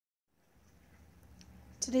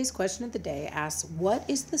Today's question of the day asks, what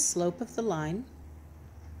is the slope of the line?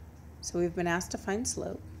 So we've been asked to find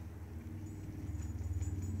slope.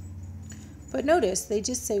 But notice they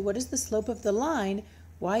just say, what is the slope of the line?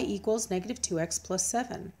 Y equals negative 2x plus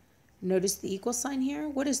 7. Notice the equal sign here.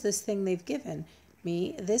 What is this thing they've given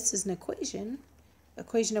me? This is an equation.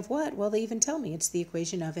 Equation of what? Well, they even tell me it's the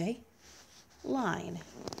equation of a line.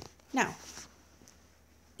 Now,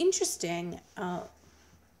 interesting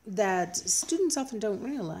that students often don't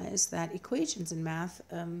realize that equations in math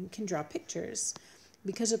can draw pictures.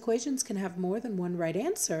 Because equations can have more than one right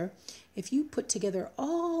answer, if you put together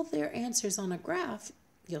all their answers on a graph,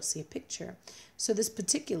 you'll see a picture. So this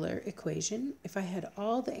particular equation, if I had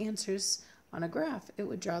all the answers on a graph, it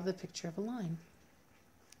would draw the picture of a line.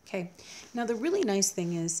 Okay, now the really nice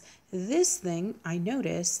thing is this thing, I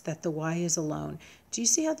notice that the y is alone. Do you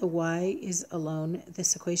see how the y is alone?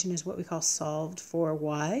 This equation is what we call solved for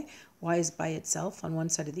y. Y is by itself on one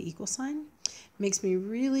side of the equal sign. Makes me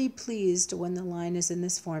really pleased when the line is in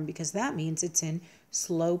this form because that means it's in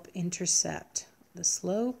slope-intercept. The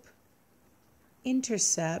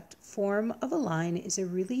slope-intercept form of a line is a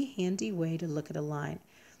really handy way to look at a line.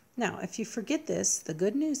 Now, if you forget this, the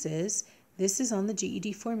good news is this is on the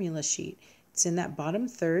GED formula sheet. It's in that bottom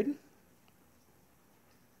third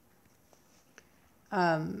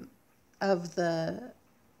of the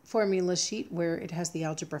formula sheet where it has the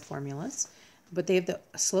algebra formulas, but they have the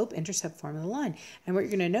slope-intercept form of the line. And what you're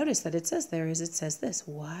going to notice that it says there is it says this,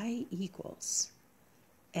 y equals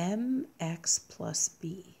mx plus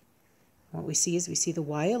b. What we see is we see the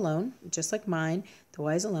y alone, just like mine, the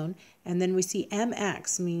y is alone, and then we see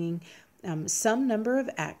mx, meaning some number of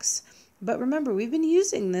x. But remember, we've been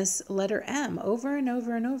using this letter m over and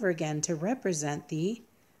over and over again to represent the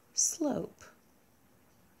slope.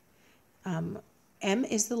 M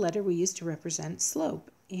is the letter we use to represent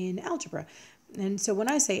slope in algebra. And so when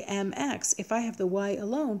I say mx, if I have the y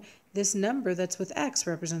alone, this number that's with x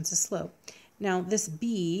represents a slope. Now this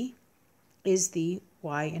b is the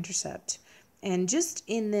y-intercept. And just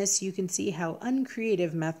in this, you can see how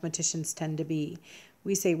uncreative mathematicians tend to be.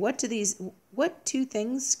 We say, what two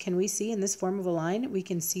things can we see in this form of a line? We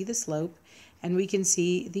can see the slope and we can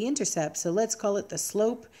see the intercept. So let's call it the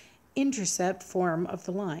slope-intercept form of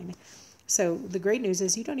the line. So the great news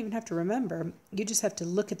is you don't even have to remember. You just have to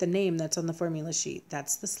look at the name that's on the formula sheet.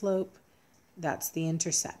 That's the slope, that's the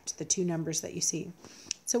intercept, the two numbers that you see.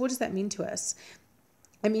 So what does that mean to us?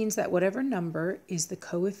 It means that whatever number is the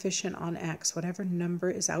coefficient on x, whatever number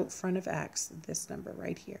is out front of x, this number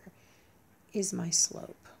right here, is my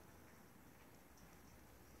slope.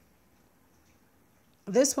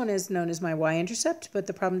 This one is known as my y-intercept, but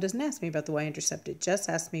the problem doesn't ask me about the y-intercept. It just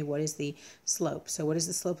asks me what is the slope. So what is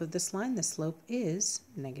the slope of this line? The slope is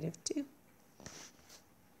 -2.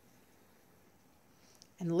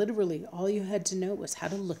 And literally all you had to know was how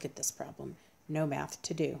to look at this problem. No math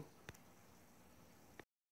to do.